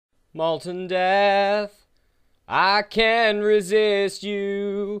Molten Death, I can't resist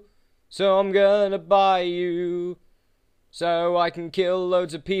you, so I'm gonna buy you, so I can kill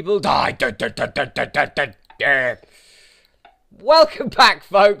loads of people. Die! Welcome back,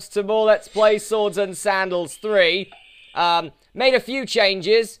 folks, to more Let's Play Swords and Sandals 3. Made a few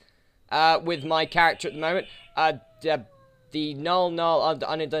changes with my character at the moment. The null,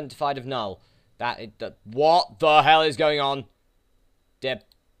 unidentified of null. What the hell is going on?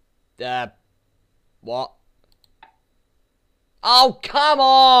 What? Oh, come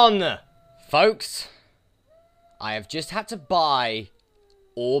on! Folks, I have just had to buy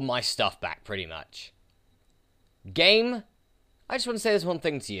all my stuff back, pretty much. Game, I just want to say this one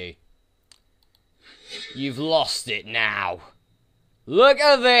thing to you. You've lost it now. Look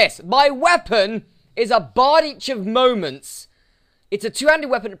at this! My weapon is a Bard of Moments. It's a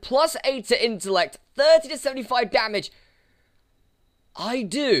two-handed weapon, plus 8 to intellect, 30 to 75 damage. I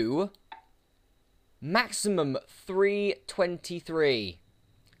do maximum 323.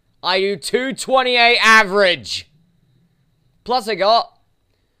 I do 228 average. Plus I got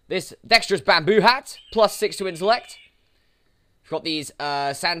this dexterous bamboo hat, plus 6 to intellect. We've got these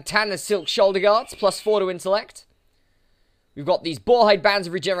Santana silk shoulder guards, plus 4 to intellect. We've got these boarhide bands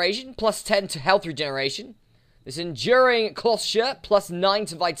of regeneration, plus 10 to health regeneration. This enduring cloth shirt, plus 9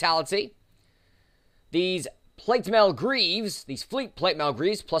 to vitality. These plate mail greaves, these fleet plate mail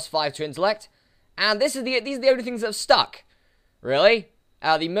greaves, plus 5 to intellect. And these are the only things that have stuck. Really?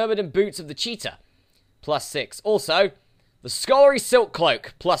 The Myrmidon boots of the cheetah, plus 6. Also, the Scholarly silk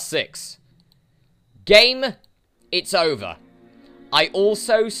cloak, plus 6. Game, it's over. I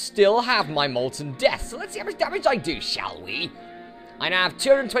also still have my Molten Death, so let's see how much damage I do, shall we? I now have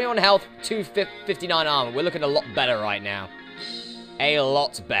 221 health, 259 armor. We're looking a lot better right now. A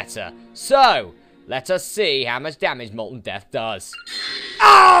lot better. So, let us see how much damage Molten Death does.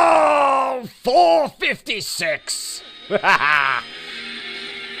 Oh! 456!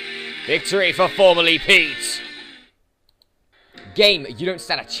 Victory for formerly Pete. Game, you don't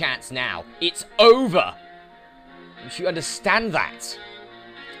stand a chance now. It's over. You should understand that.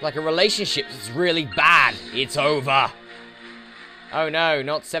 Like a relationship that's really bad. It's over. Oh no,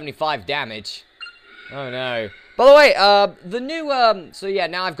 not 75 damage. Oh no. By the way, the new, so yeah,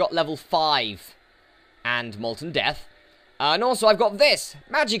 now I've got level 5 and Molten Death. And also I've got this,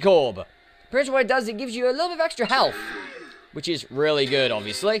 Magic Orb. Pretty much what it does, it gives you a little bit of extra health, which is really good,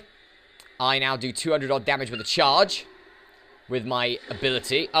 obviously. I now do 200 odd damage with a charge, with my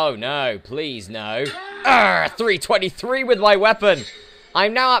ability. Oh no, please no. 323 with my weapon.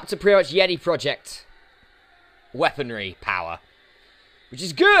 I'm now up to pretty much Yeti Project weaponry power, which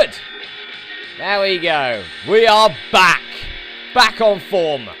is good. There we go. We are back. Back on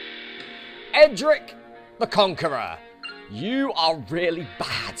form. Edric the Conqueror. You are really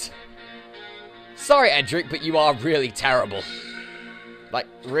bad. Sorry, Edric, but you are really terrible. Like,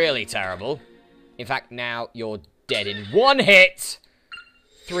 really terrible. In fact, now you're dead in one hit.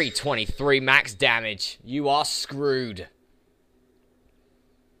 323 max damage. You are screwed.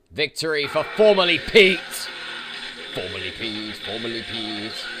 Victory for formerly Pete. Formerly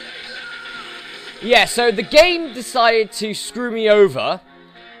Pete. Yeah, so the game decided to screw me over,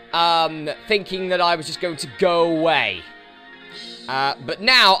 thinking that I was just going to go away. But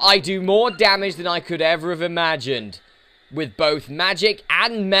now I do more damage than I could ever have imagined, with both magic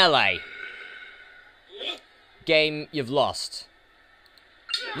and melee. Game, you've lost.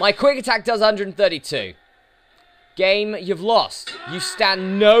 My quick attack does 132. Game, you've lost. You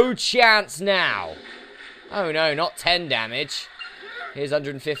stand no chance now. Oh no, not 10 damage. Here's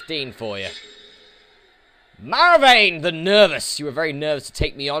 115 for you. Maravain, the nervous. You were very nervous to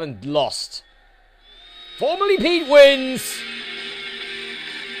take me on and lost. Formerly Pete wins.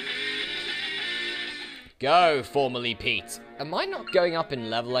 Go, formerly Pete. Am I not going up in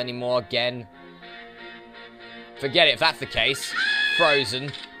level anymore again? Forget it if that's the case.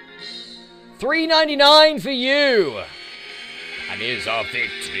 Frozen. 399 for you. That is a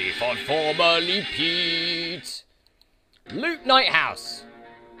victory for formerly Pete. Loot Night House.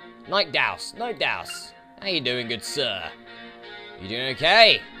 Night Douse. How you doing, good sir? You doing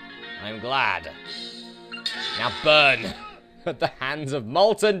okay? I'm glad. Now burn. At the hands of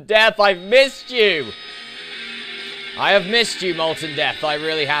Molten Death, I've missed you. I have missed you, Molten Death. I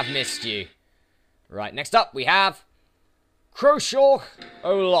really have missed you. Right, next up we have Croshaw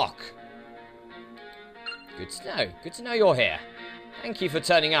O'Lock. Good to know. Good to know you're here. Thank you for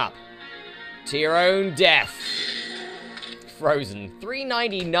turning up. To your own death. Frozen.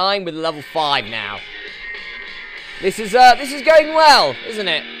 399 with level 5 now. This is going well, isn't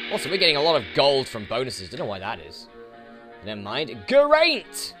it? Also, we're getting a lot of gold from bonuses. Don't know why that is. Never mind.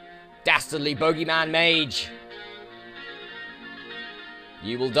 Geraint! Dastardly bogeyman mage.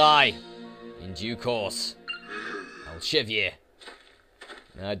 You will die. In due course. I'll shiv you.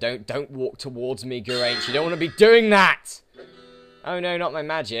 No, don't walk towards me, Geraint. You don't want to be doing that! Oh no, not my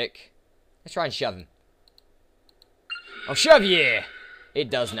magic. Let's try and shove him. I'll shove you! It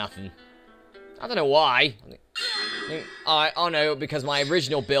does nothing. I don't know why. Oh no, because my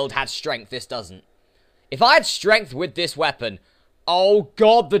original build had strength, this doesn't. If I had strength with this weapon, oh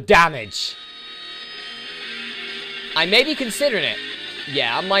god, the damage. I may be considering it.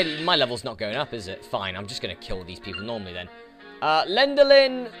 Yeah, my level's not going up, is it? Fine, I'm just going to kill these people normally then.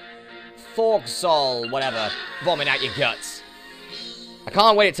 Lendelin, Thorksol, whatever. Vomit out your guts. I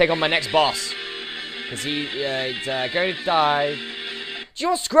can't wait to take on my next boss. Because he's going to die. Do you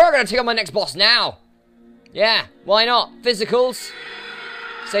know what? Screw it, I'm going to take on my next boss now. Yeah, why not? Physicals.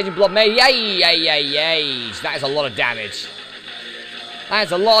 Sage and Blood Mage. Yay. That is a lot of damage. That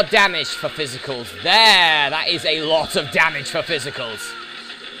is a lot of damage for physicals. There, that is a lot of damage for physicals.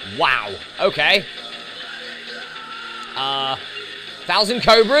 Wow. Okay. 1,000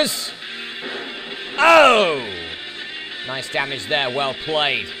 Cobras. Oh! Nice damage there. Well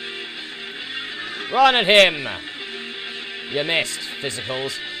played. Run at him. You missed,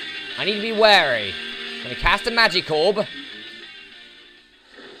 physicals. I need to be wary. I'm going to cast a magic orb.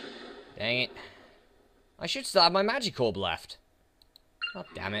 Dang it. I should still have my magic orb left. Oh,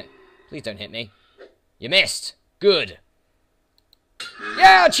 damn it. Please don't hit me. You missed. Good.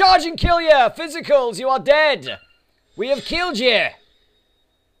 Yeah, charge and kill you. Physicals, you are dead. We have killed you.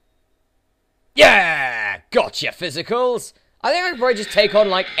 Yeah, gotcha, physicals. I think I could probably just take on,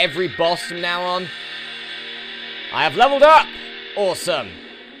 like, every boss from now on. I have leveled up. Awesome.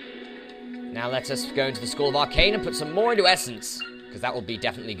 Now let us go into the School of Arcane and put some more into Essence. Because that will be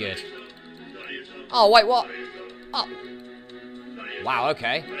definitely good. Oh, wait, what? Oh. Wow,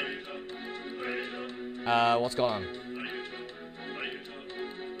 okay. What's going on?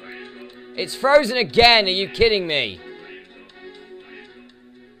 It's frozen again, are you kidding me?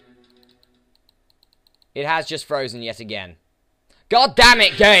 It has just frozen yet again. God damn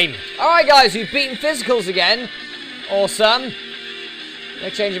it, game! Alright guys, we've beaten physicals again. Awesome. No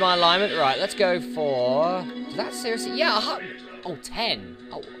change in my alignment. Right, let's go for... Is that seriously? Yeah, oh, 10.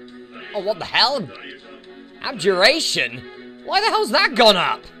 Oh, what the hell? Abjuration? Why the hell's that gone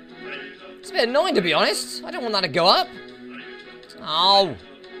up? It's a bit annoying, to be honest. I don't want that to go up. Oh.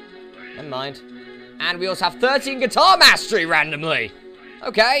 Never mind. And we also have 13 guitar mastery randomly.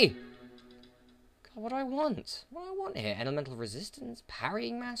 Okay. God, what do I want? What do I want here? Elemental resistance?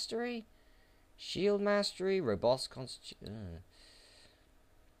 Parrying mastery? Shield mastery? Robust constitution?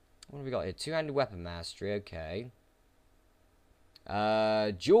 What have we got here? Two-handed weapon mastery. Okay.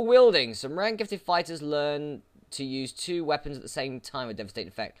 Dual wielding. Some rare and gifted fighters learn to use two weapons at the same time with devastating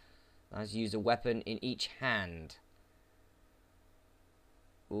effect. Let's use a weapon in each hand.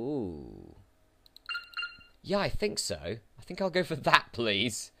 Ooh. Yeah, I think so. I think I'll go for that,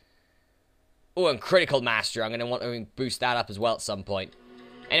 please. Oh, and critical mastery. I'm going to want to boost that up as well at some point.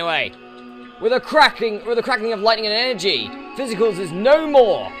 Anyway, with a cracking of lightning and energy, physicals is no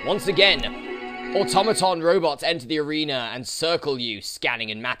more. Once again, automaton robots enter the arena and circle you,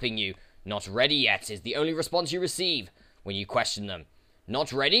 scanning and mapping you. Not ready yet is the only response you receive when you question them.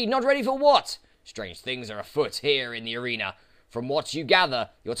 Not ready? Not ready for what? Strange things are afoot here in the arena. From what you gather,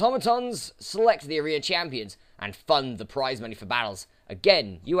 the automatons select the arena champions and fund the prize money for battles.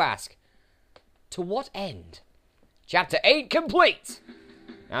 Again, you ask, to what end? Chapter 8 complete!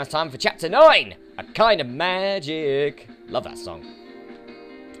 Now it's time for Chapter 9, A Kind of Magic. Love that song.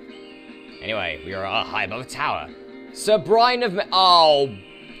 Anyway, we are high above a tower. Sir Brian of May... Oh,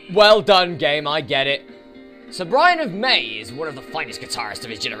 well done, game, I get it. Sir Brian of May is one of the finest guitarists of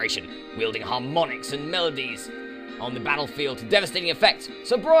his generation, wielding harmonics and melodies on the battlefield to devastating effect.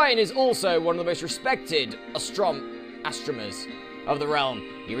 Sir Brian is also one of the most respected astronomers of the realm.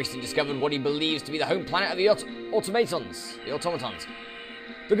 He recently discovered what he believes to be the home planet of the automatons.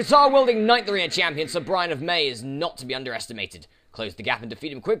 The guitar-wielding Ninth Arena champion, Sir Brian of May, is not to be underestimated. Close the gap and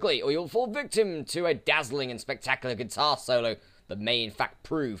defeat him quickly, or you'll fall victim to a dazzling and spectacular guitar solo that may in fact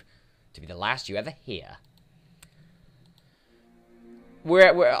prove to be the last you ever hear.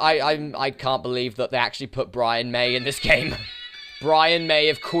 I can't believe that they actually put Brian May in this game. Brian May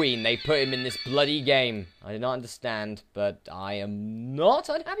of Queen, they put him in this bloody game. I do not understand, but I am not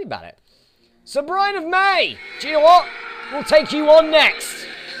unhappy about it. Sir Brian of May! Do you know what? We'll take you on next.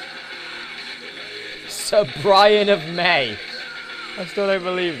 Sir Brian of May. I still don't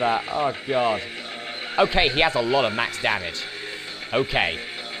believe that. Oh, God. Okay, he has a lot of max damage. Okay.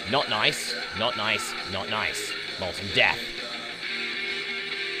 Not nice. Not nice. Not nice. Molten Death.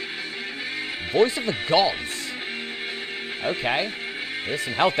 Voice of the Gods. Okay. Here's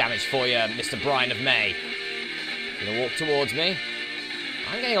some health damage for you, Mr. Brian of May. Gonna walk towards me.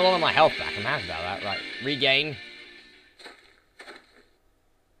 I'm getting a lot of my health back. I'm happy about that. Right. Regain.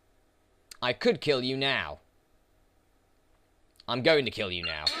 I could kill you now. I'm going to kill you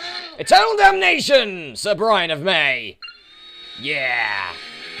now. Eternal damnation, Sir Brian of May. Yeah.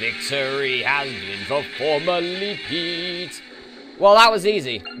 Victory has been for formerly Pete. Well, that was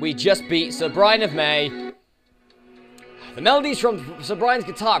easy. We just beat Sir Brian of May. The melodies from Sir Brian's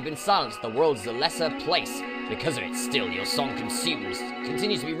guitar have been silenced. The world is a lesser place. Because of it, still, your song continues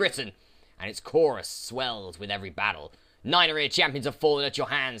to be written, and its chorus swells with every battle. 9 arena champions have fallen at your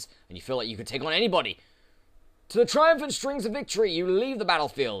hands, and you feel like you could take on anybody. To the triumphant strings of victory, you leave the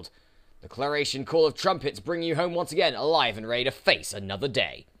battlefield. The declaration call of trumpets bring you home once again, alive and ready to face another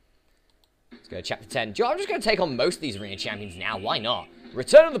day. Let's go to chapter 10. I'm just going to take on most of these arena champions now. Why not?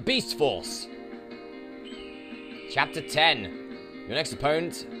 Return of the Beast Force. Chapter 10. Your next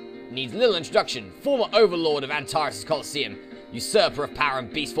opponent needs little introduction. Former overlord of Antares' Colosseum, usurper of power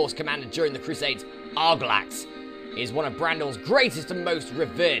and Beast Force commander during the Crusades, Arglax is one of Brandor's greatest and most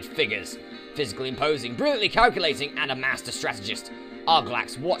revered figures. Physically imposing, brilliantly calculating, and a master strategist,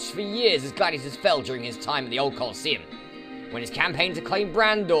 Arglax watched for years as gladiators fell during his time at the Old Colosseum. When his campaign to claim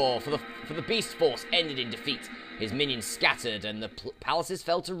Brandor for the Beast Force ended in defeat, his minions scattered and the palaces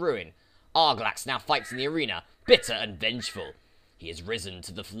fell to ruin. Arglax now fights in the arena, bitter and vengeful. He has risen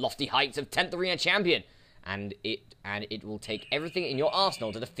to the lofty heights of 10th Arena Champion, and it will take everything in your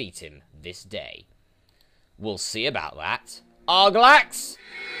arsenal to defeat him this day. We'll see about that. Arglax,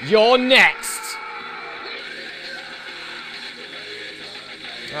 you're next!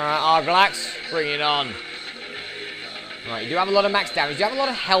 Alright, Arglax, bring it on. Alright, you do have a lot of max damage. You have a lot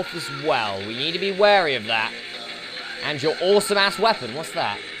of health as well. We need to be wary of that. And your awesome-ass weapon, what's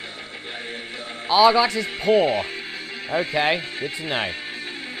that? Arglax is poor. Okay, good to know.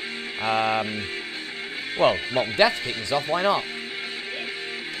 Well, Molten Death to kick this off, why not?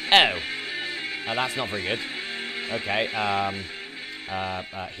 Oh. That's not very good. Okay,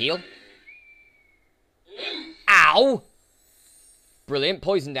 heal. Ow! Brilliant,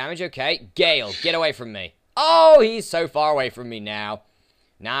 poison damage, okay. Gale, get away from me. Oh, he's so far away from me now.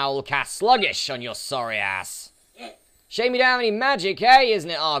 Now I'll cast Sluggish on your sorry ass. Shame you don't have any magic, eh, isn't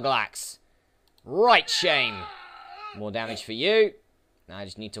it, Arglax? Right, shame. More damage for you. Now I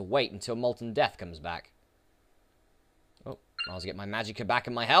just need to wait until Molten Death comes back. Oh, I'll get my Magicka back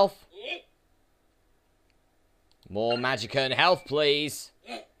and my health. More Magicka and health, please.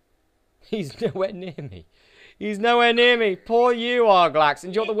 He's nowhere near me. He's nowhere near me. Poor you, Arglax.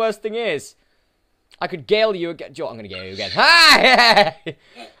 And do you know what the worst thing is? I could gale you again. I'm going to gale you again. Ha!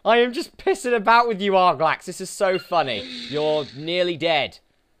 I am just pissing about with you, Arglax. This is so funny. You're nearly dead.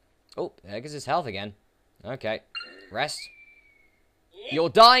 Oh, there goes his health again. Okay. Rest. You're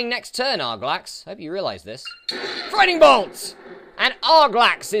dying next turn, Arglax. Hope you realise this. Frightening Bolt! And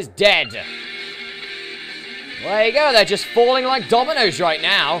Arglax is dead. Well, there you go. They're just falling like dominoes right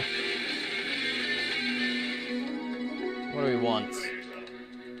now. What do we want?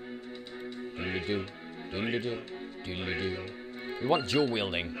 Doodly-doo. Doodly-doo. Doodly-doo. We want dual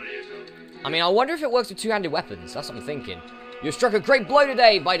wielding. I mean, I wonder if it works with two-handed weapons. That's what I'm thinking. You struck a great blow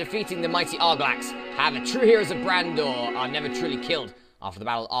today by defeating the mighty Arglax. However, true heroes of Brandor are never truly killed. After the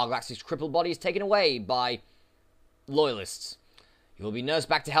battle, Arglax's crippled body is taken away by loyalists. He will be nursed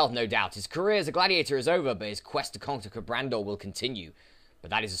back to health, no doubt. His career as a gladiator is over, but his quest to conquer Brandor will continue.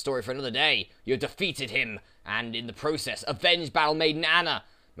 But that is a story for another day. You have defeated him, and in the process, avenged Battle Maiden Anna.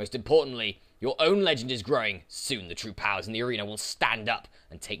 Most importantly, your own legend is growing. Soon, the true powers in the arena will stand up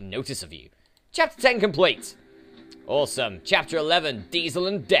and take notice of you. Chapter 10 complete. Awesome. Chapter 11, Diesel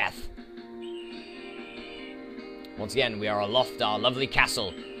and Death. Once again, we are aloft our lovely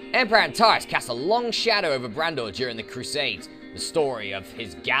castle. Emperor Antares cast a long shadow over Brandor during the Crusades. The story of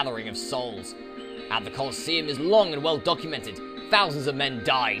his gathering of souls at the Colosseum is long and well documented. Thousands of men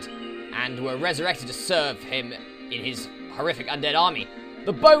died and were resurrected to serve him in his horrific undead army.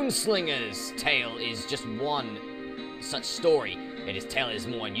 The Bone Slinger's tale is just one such story, yet his tale is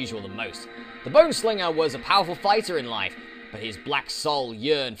more unusual than most. The Bone Slinger was a powerful fighter in life, but his black soul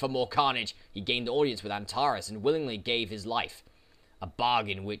yearned for more carnage. He gained the audience with Antares and willingly gave his life. A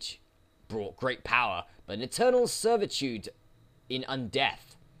bargain which brought great power, but an eternal servitude in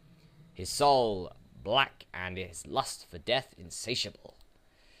undeath. His soul black and his lust for death insatiable.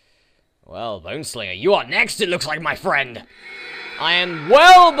 Well, Bone Slinger, you are next, it looks like, my friend. I am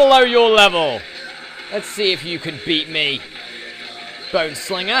well below your level. Let's see if you can beat me, Bone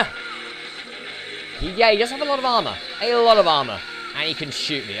Slinger. Yeah, he does have a lot of armor. A lot of armor. And he can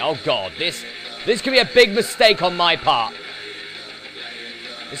shoot me. Oh, God. This could be a big mistake on my part.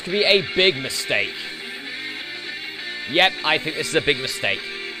 This could be a big mistake. Yep, I think this is a big mistake.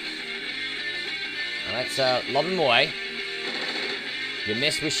 Now let's lob him away. You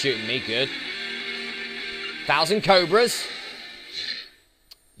missed with shooting me. Good. 1,000 Cobras.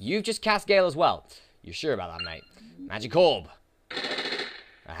 You've just cast Gale as well. You're sure about that, mate? Magic Orb.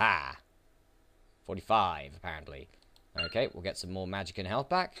 Aha. 45, apparently. Okay, we'll get some more magic and health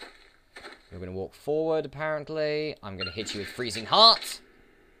back. We're going to walk forward, apparently. I'm going to hit you with Freezing Heart.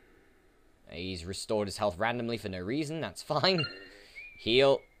 He's restored his health randomly for no reason. That's fine.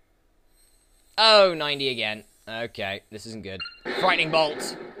 Heal. Oh, 90 again. Okay, this isn't good. Frightening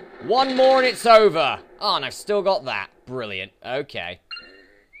Bolt. One more and it's over. Oh, and I've still got that. Brilliant. Okay.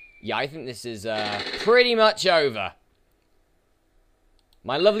 Yeah, I think this is pretty much over.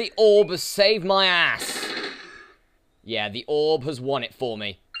 My lovely orb has saved my ass. Yeah, the orb has won it for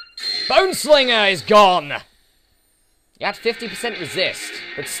me. Bone Slinger is gone. You had 50% resist,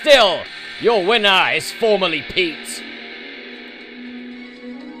 but still, your winner is formerly Pete.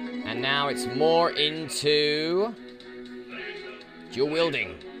 And now it's more into dual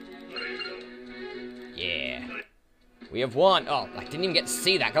wielding. Yeah. We have won. Oh, I didn't even get to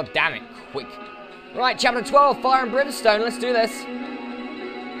see that. God damn it. Quick. Right, chapter 12, Fire and Brimstone. Let's do this.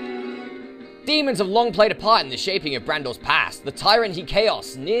 Demons have long played a part in the shaping of Brandor's past. The tyrant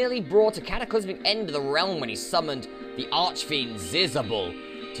Chaos nearly brought a cataclysmic end to the realm when he summoned the archfiend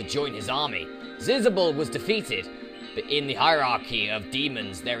Zizabul to join his army. Zizabul was defeated, but in the hierarchy of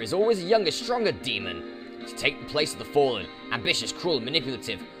demons, there is always a younger, stronger demon to take the place of the fallen. Ambitious, cruel, and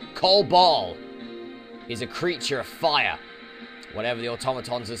manipulative. Cull is a creature of fire. Whatever the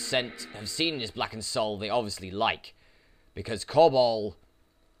automatons have seen in his blackened soul, they obviously like. Because Cull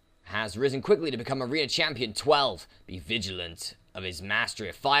has risen quickly to become Arena Champion 12. Be vigilant of his mastery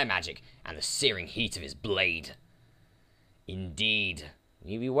of fire magic and the searing heat of his blade. Indeed.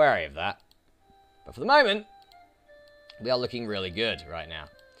 You be wary of that. But for the moment, we are looking really good right now.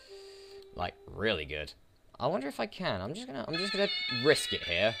 Like, really good. I wonder if I can. I'm just gonna risk it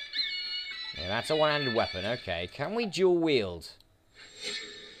here. Yeah, that's a one-handed weapon. Okay, can we dual wield?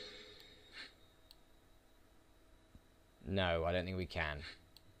 No, I don't think we can.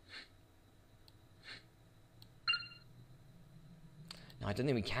 No, I don't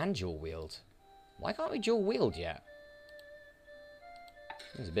think we can dual wield. Why can't we dual wield yet?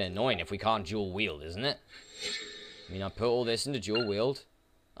 It's a bit annoying if we can't dual wield, isn't it? I mean, I put all this into dual wield.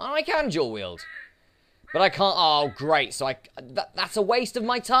 Oh, I can dual wield. But I can't. Oh, great. So that's a waste of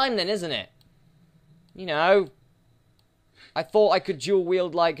my time then, isn't it? You know, I thought I could dual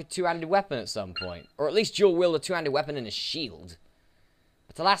wield like a two-handed weapon at some point. Or at least dual wield a two-handed weapon and a shield.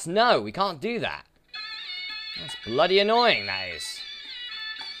 But alas, no, we can't do that. That's bloody annoying, that is.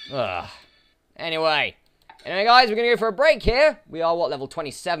 Ugh. Anyway, guys, we're going to go for a break here. We are, what, level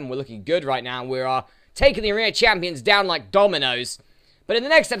 27? We're looking good right now. We are taking the Arena Champions down like dominoes. But in the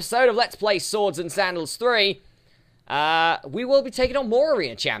next episode of Let's Play Swords and Sandals 3, we will be taking on more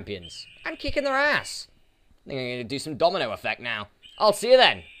Arena Champions and kicking their ass. I think I'm going to do some domino effect now. I'll see you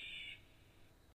then.